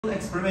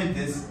Experiment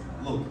is,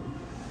 look,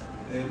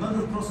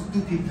 Mendel processed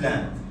two pea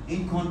plant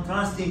in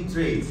contrasting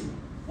traits.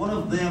 One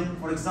of them,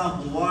 for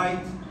example,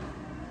 white,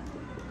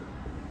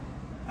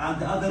 and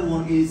the other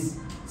one is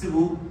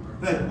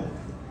purple.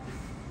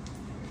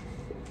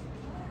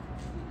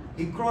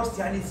 He crossed,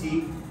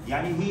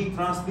 he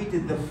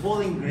transmitted the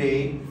pollen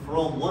grain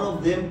from one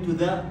of them to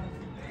the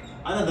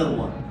another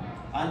one.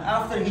 And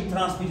after he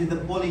transmitted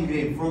the pollen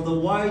grain from the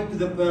white to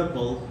the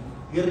purple,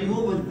 he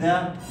removed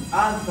the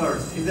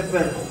anthers in the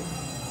purple.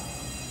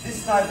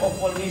 This type of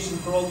pollination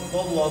called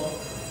what?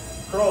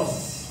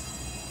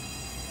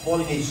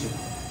 Cross-pollination.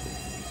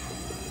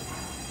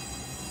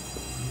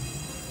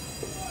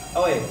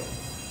 Oh wait,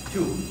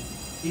 2.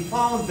 He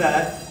found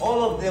that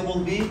all of them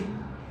will be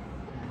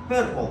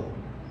purple.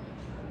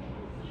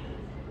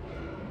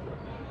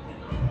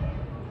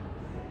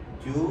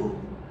 2,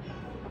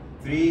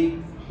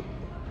 3,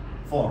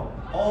 4.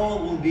 All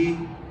will be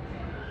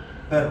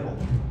purple.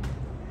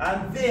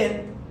 And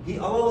then he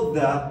allowed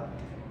the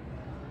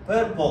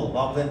purple,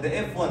 the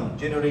F1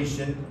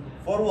 generation,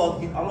 for what?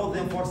 He allowed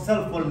them for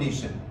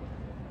self-pollination.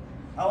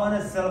 I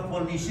want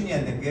self-pollination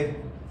yandaki.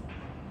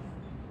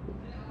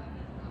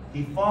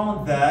 He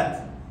found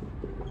that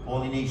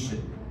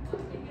pollination.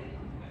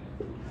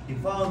 He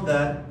found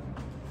that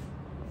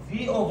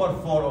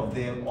 3/4 of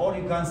them, or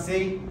you can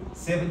say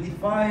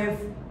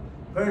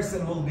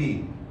 75% will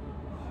be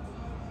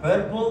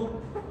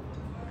purple,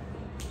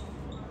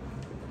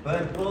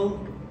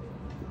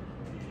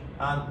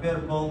 and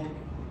purple,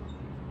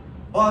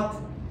 but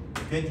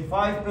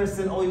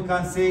 25%, or you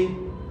can say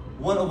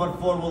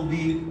 1/4 will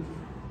be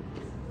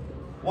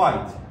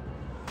white.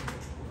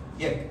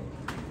 Yeah.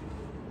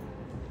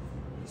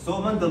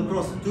 So Mendel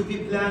crossed two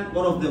pea plant,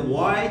 one of them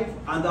white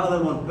and the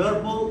other one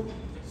purple.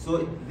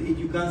 So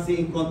you can see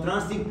in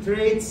contrasting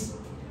traits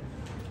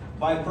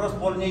by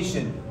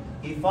cross-pollination,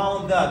 he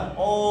found that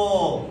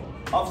all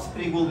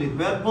offspring will be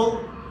purple.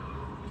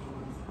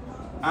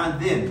 And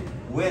then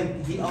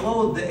when he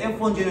allowed the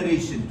F1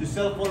 generation to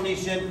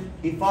self-pollination,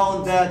 he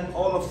found that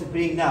all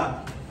offspring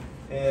now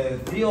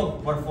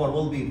 3/4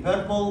 will be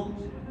purple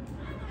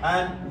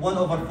and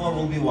 1/4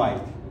 will be white.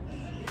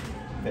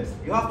 Yes.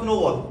 You have to know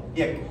what?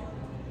 Yeah.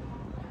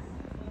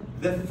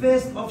 The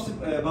first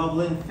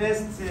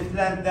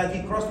plant that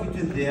he crossed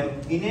between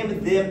them, he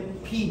named them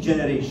P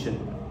generation.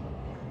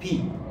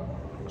 P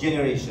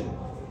generation.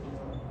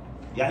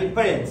 يعني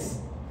parents.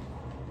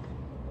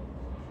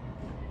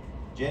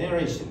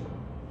 Generation.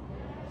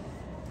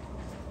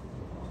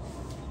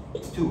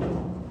 2.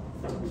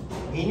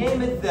 He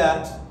named it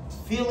that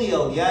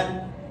filial,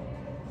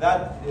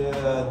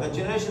 the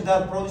generation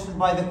that produced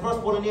by the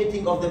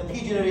cross-pollinating of the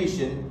P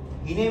generation,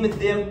 he named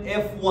them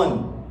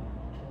F1.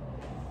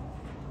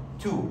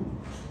 2.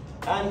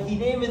 And he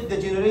named it the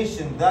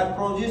generation that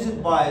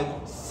produced by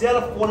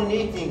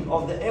self-pollinating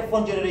of the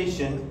F1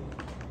 generation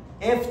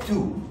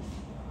F2.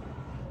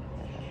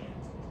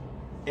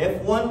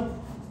 F1,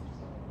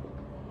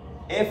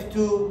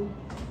 F2,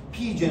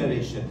 P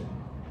generation.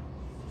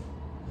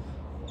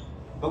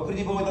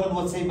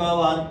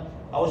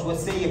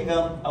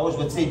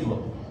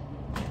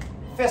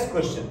 First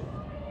question,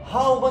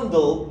 how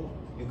Mendel,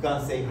 you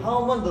can say,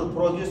 how Mendel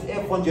produced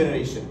F1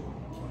 generation?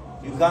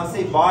 You can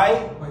say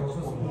by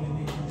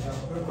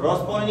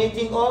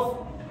cross-pollinating of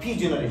P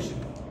generation,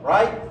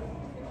 right?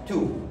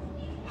 2.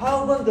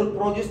 How Mendel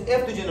produced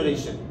F2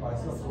 generation?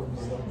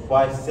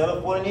 By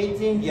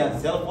self-pollinating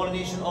and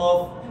self-pollination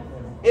of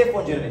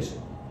F1 generation.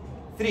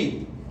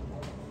 3.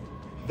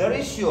 The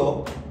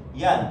ratio,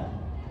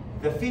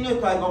 the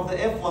phenotype of the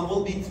F1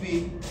 will be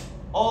 3.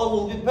 All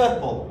will be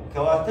purple.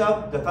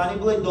 كواكب the tiny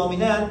blade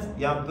dominant,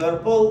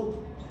 purple.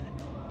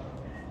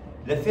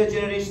 The first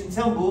generation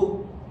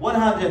sambu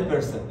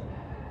 100%.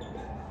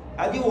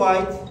 Adi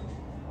white.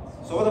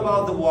 So what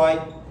about the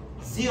white?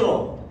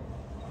 0.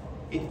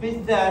 It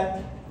means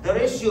that the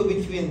ratio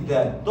between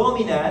the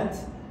dominant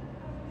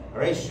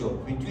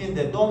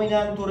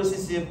to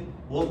recessive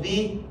will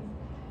be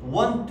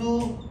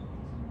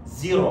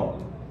 1:0.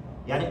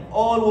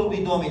 All will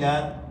be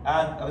dominant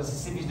and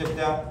recessive is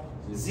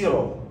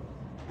 0.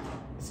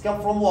 It's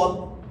come from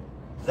what?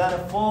 Then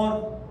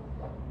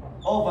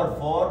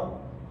 4/4.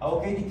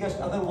 Okay, the cash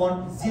other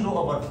one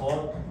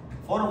 0/4.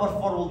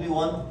 4/4 will be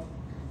 1.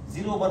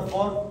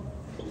 0/4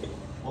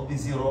 will be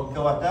 0.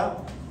 Kawata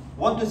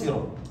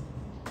 1:0.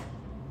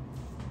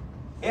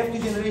 F2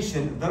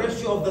 generation, the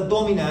ratio of the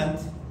dominant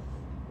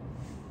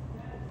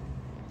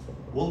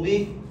will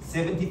be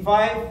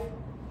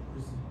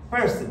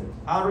 75%,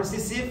 and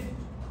recessive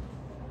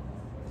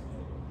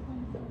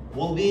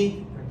will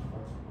be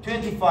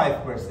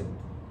 25%.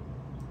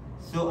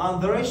 So,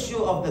 and the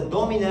ratio of the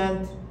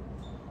dominant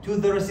to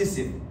the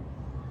recessive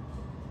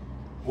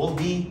will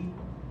be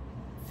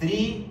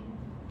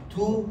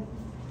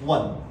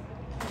 3:1.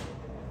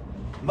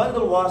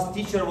 Mendel was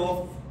teacher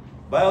of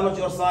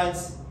biology or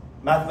science,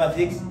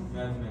 mathematics.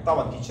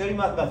 Teacher in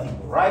mathematics,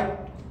 right?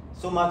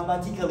 So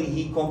mathematically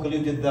he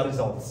concluded the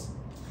results.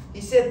 He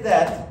said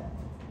that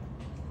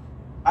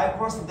I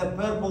crossed the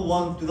purple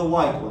one to the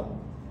white one.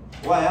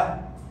 Why?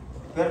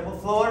 purple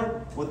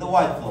flower with the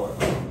white flower.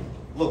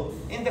 Look,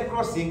 in the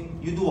crossing,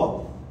 you do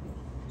what?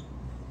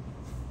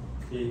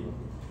 Table.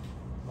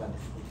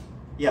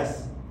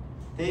 Yes,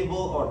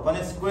 table or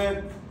Punnett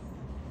square.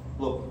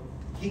 Look,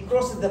 he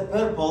crosses the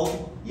purple,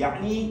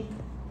 يعني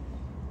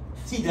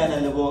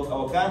تيدانا لبوك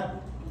أو كان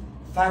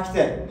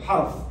factor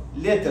حرف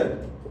letter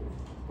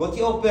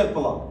قلتي أو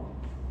purple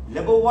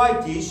لبو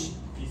whitish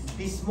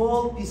P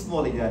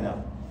small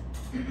دانا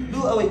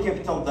do أو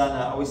capital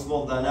دانا أو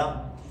small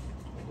دانا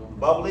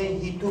probably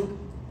he took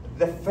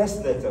the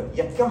first letter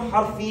يكم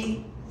حرفي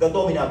the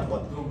dominant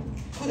one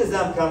كل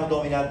زام كان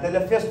dominant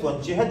the first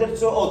one she header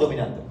so أو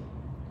dominant.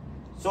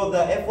 So the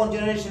F1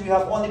 generation we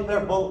have only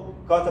purple,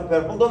 كواتر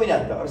purple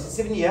dominant.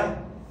 Recessive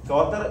نية,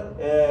 كواتر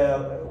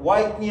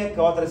white نية,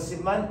 كواتر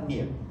recessive man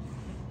نية.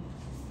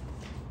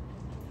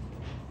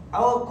 I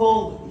will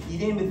call the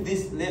name with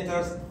these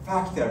letters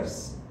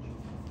factors.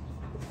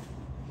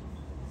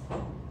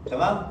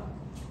 تمام?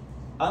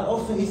 And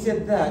also he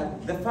said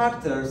that the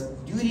factors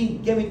during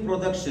gamete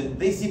production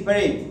they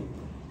separate.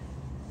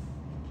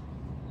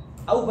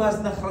 أو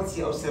باز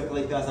نخرتي أو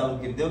circle كذا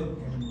ونقدم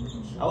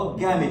أو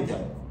gamete.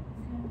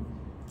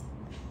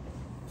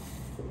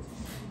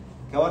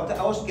 كواتا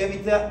أوش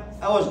جاميتا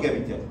أوش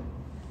جاميتا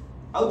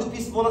أو دو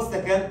بيس بولس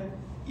تكن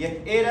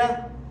يك إيرا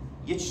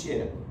يتش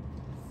إيرا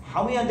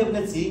حمي عند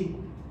بنتي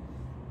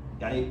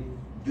يعني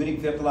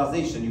during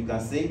fertilization you can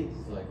say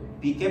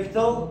P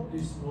capital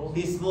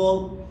P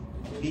small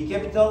P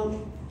capital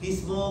P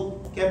small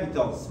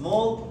capital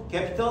small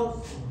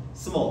capital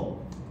small.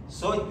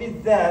 So it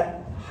means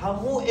that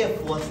حمو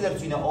F1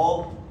 سيرتونا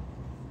all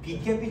P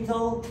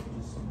capital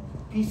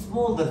P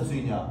small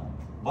درتونا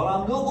but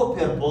I'm logo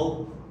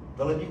purple.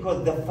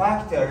 Because the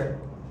factor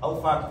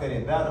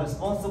that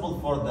responsible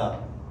for the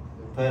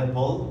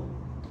purple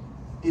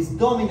is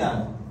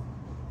dominant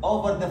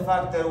over the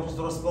factor which is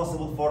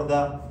responsible for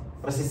the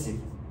recessive.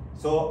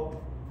 So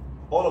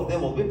all of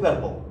them will be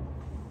purple.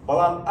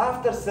 But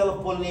after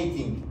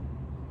self-pollinating,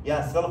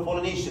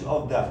 self-pollination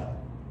of the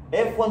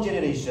F1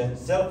 generation,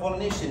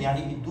 self-pollination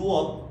يعني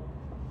الدول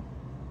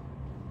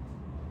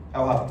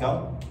أو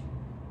هبكم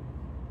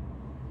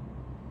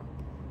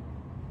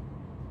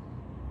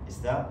is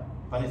that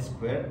Punnett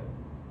square.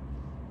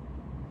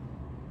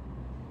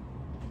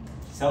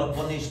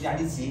 Self-pollination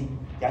يعني تسي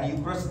يعني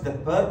you press the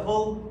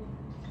purple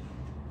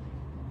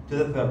to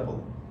the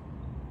purple.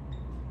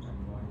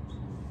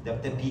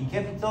 The P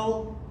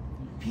capital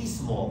P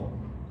small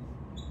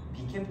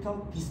P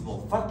capital P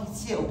small فرق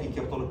كتير أو P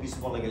capital و P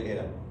small لقى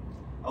الإيرا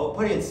أو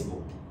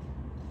principle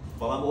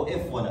بلام أو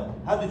F1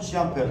 هادو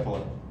تشام purple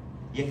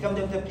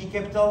يكمل ده P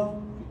capital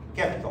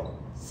capital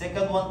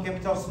second one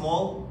capital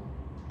small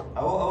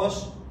أو أوش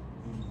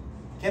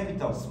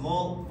capital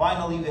small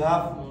finally we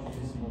have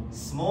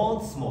small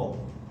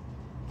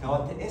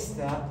كوات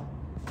استا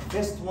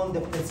first one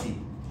دبتسي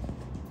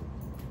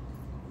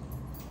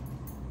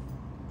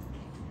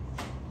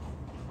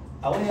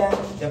أولا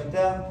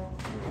دبتا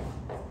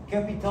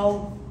capital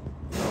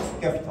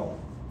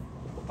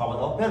طبعا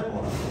أو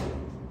purple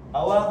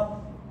أو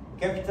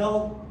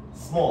capital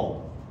small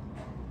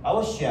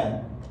أو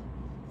شان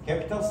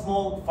capital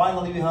small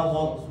finally we have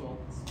what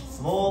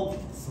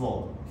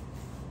small.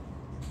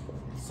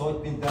 So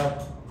it means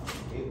that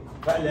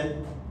فعلا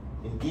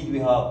indeed we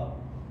have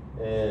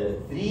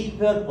 3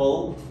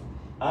 purple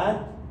and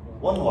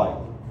 1 white.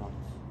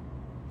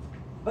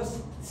 بس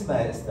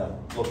تسمعها يا أستاذ.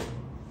 Look.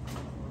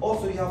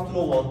 Also you have to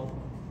know what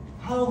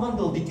how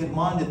Mendel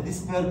determined that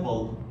this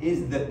purple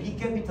is the P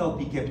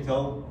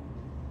capital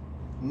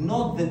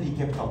not the P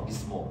capital P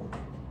small.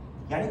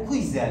 يعني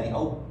كوي زاني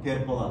أو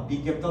purple P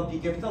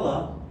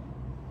capital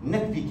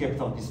نك P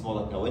capital P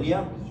small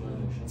كونيا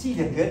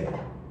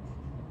تذكر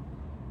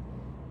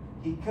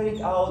he carried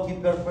out he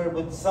prepared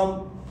with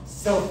some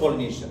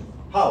self-pollination.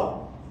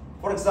 How?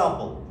 For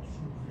example,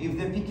 if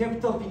the P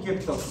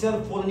capital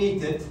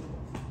self-pollinated,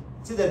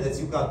 see that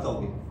you can't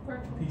tell me.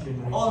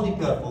 Only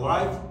purple,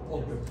 right?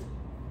 All purple.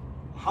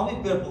 How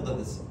many purple that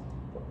is?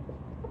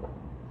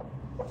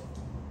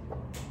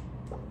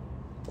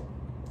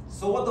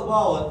 So what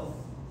about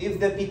if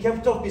the P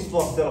capital P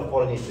small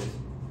self-pollinated?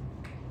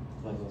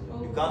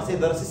 You can't say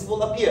the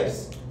recessive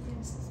appears.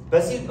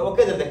 بس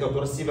وكذا ذكرت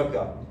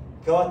رسيبك.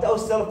 كوات أو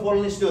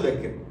self-pollination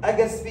ذكر.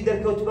 أجر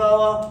سبيدر كوت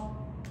باوا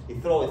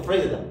يثرو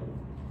يفريد ده.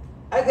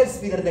 أجر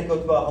سبيدر ده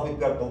كوت باوا هم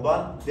يبقى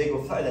بان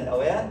بيجوا فعلا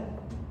أويان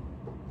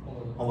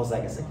هم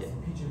زايق سكين.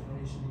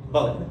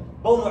 بلى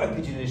بو نوع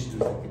P generation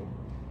ذكر.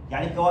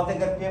 يعني كوات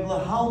أجر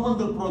بيبلا how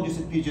Mendel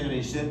produces P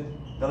generation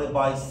that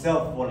by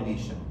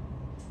self-pollination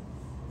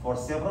for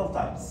several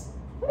times.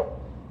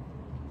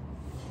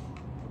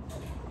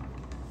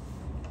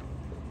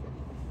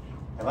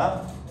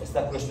 تمام؟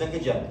 استكوش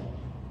لك جنب.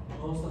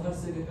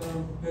 مستخلص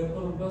كان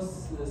بيربل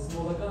بس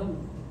سمولا كان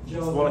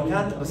سمولا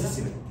كان بس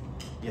السيبل.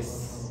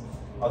 يس.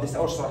 أو ديس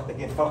أول شرحت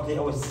كيف فرق لي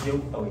أول سيو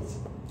أو يتي.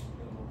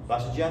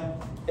 باش جان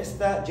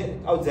استا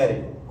أو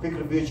زاري quick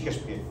review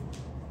كشف كيف.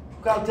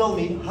 You can tell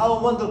me how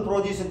Mendel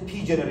produces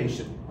P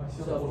generation.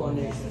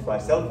 Self-pollination. By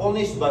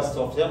self-pollination by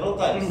several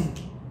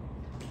times.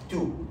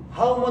 2.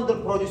 How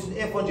Mendel produced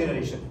F1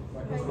 generation?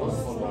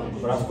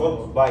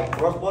 By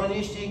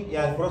cross-pollinating,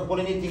 yeah,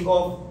 cross-pollinating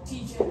of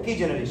P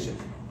generation.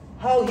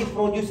 How he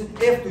produced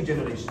F2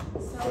 generation?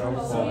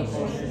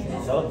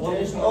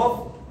 Self-pollination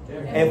of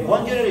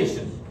F1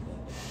 generation.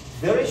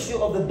 The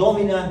ratio of the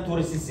dominant to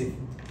recessive?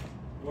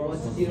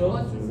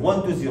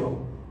 1 to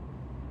 0.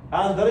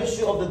 And the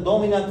ratio of the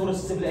dominant to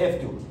recessive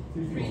F2?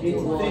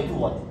 3 to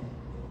 1.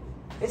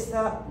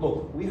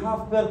 Look, we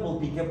have purple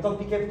P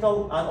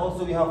capital, and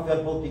also we have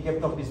purple P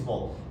capital P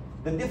small.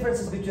 The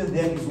differences between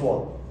them is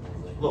what?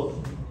 Look.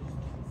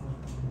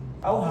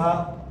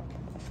 أوها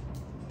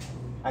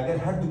أجل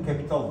هردو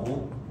capital بو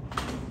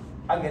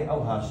أجل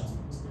أوهاش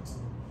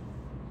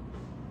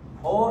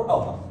or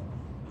أوها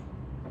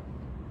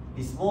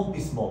P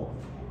small.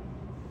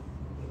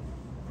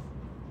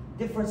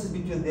 Differences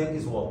between them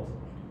is what?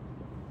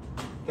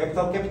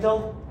 Capital,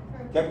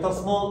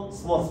 small.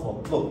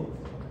 Look.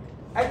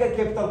 Agar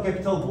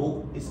capital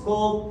boo is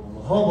called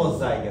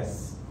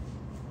homozygous.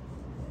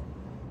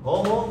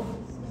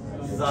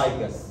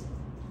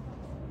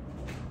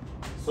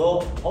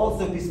 So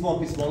also P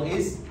small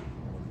is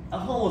a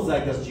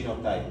homozygous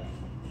genotype.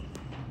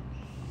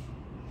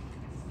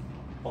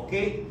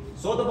 Okay?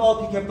 So what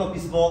about P capital P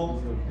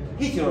small?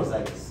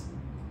 Heterozygous.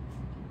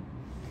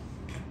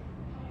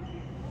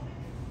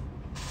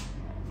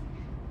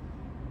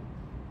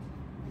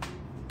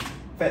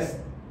 First,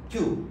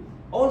 2.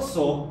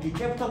 Also P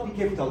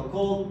capital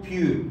called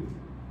pure.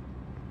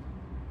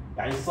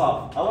 يعني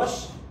صاف.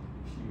 أوش?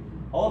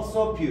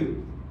 Also pure.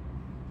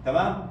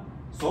 تمام؟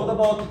 So what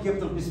about P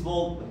capital P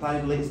small? The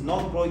time is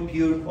not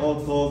pure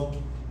also.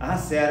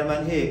 هسه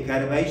من هيك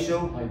كاربايشو.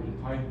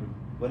 Hybrid.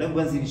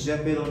 ونبغى نزيد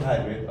الشيء بينهم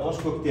hybrid. أوش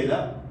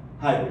كوكتيلا؟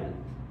 Hybrid.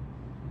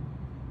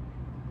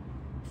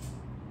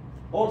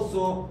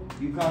 Also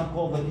you can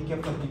call the P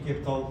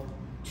capital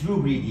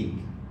true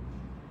breeding.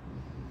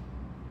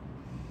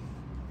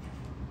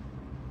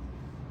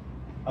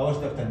 أوش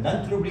دكتا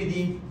non true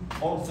breeding.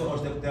 Also أوش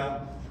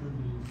دكتا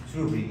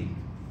true breeding.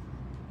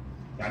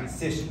 يعني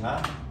السيشن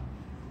ها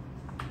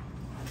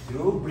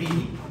true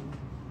breeding.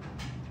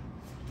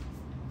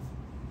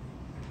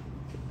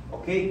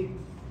 Okay,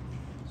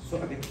 so I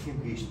get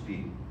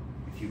PhD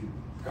if you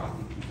got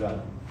it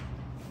done.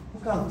 Who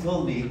can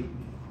tell me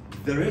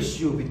the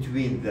ratio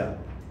between the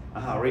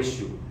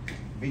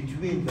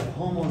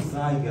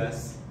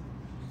homozygous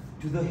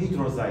to the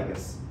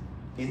heterozygous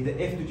in the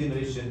F2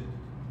 generation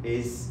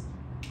is?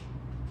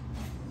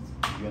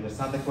 You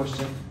understand the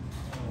question?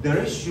 The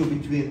ratio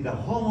between the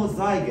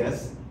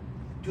homozygous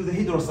to the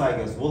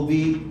heterozygous will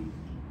be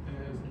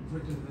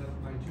Greater than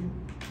by 2.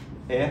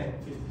 A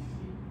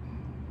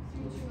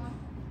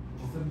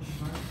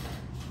 75.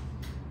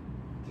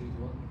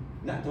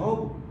 not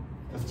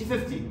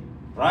 50-50,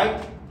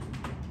 right?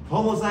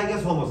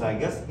 Homozygous,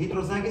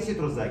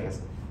 heterozygous.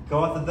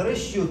 Kawata the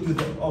ratio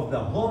of the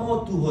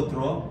homo to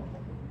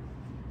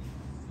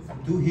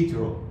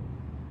hetero.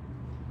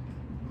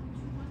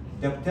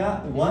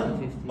 Depta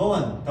 1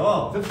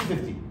 تمام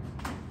 50-50.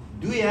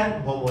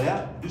 دويان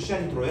هومويا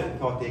دوشان هيترويا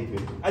كوتا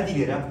ايكوال.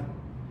 اديليرا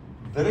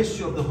the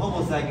ratio of the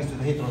homozygous to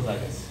the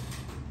heterozygous.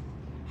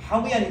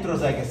 How many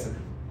heterozygous?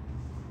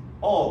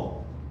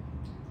 All.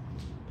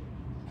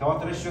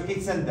 كوتا ratio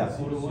كيت سندا.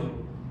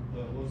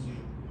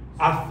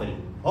 عفري.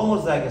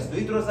 homozygous to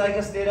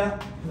heterozygous ليرا.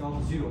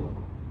 0.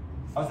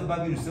 أصل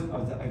بابي يوسف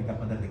أصل أنت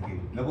قدر ذكي.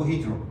 لبو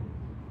هيترو.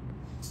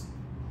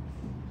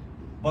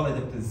 والله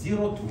دبت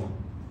 0 to 1.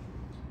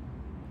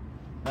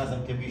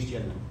 لازم كبيش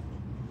يلا.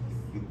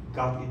 You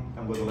got it.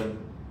 I'm going to win.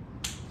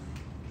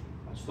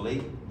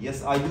 Actually,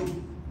 yes, I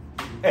do.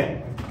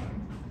 I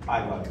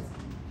got it.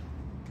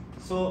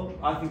 So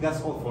I think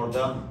that's all for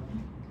the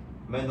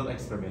Mendel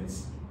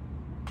experiments.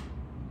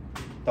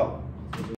 طب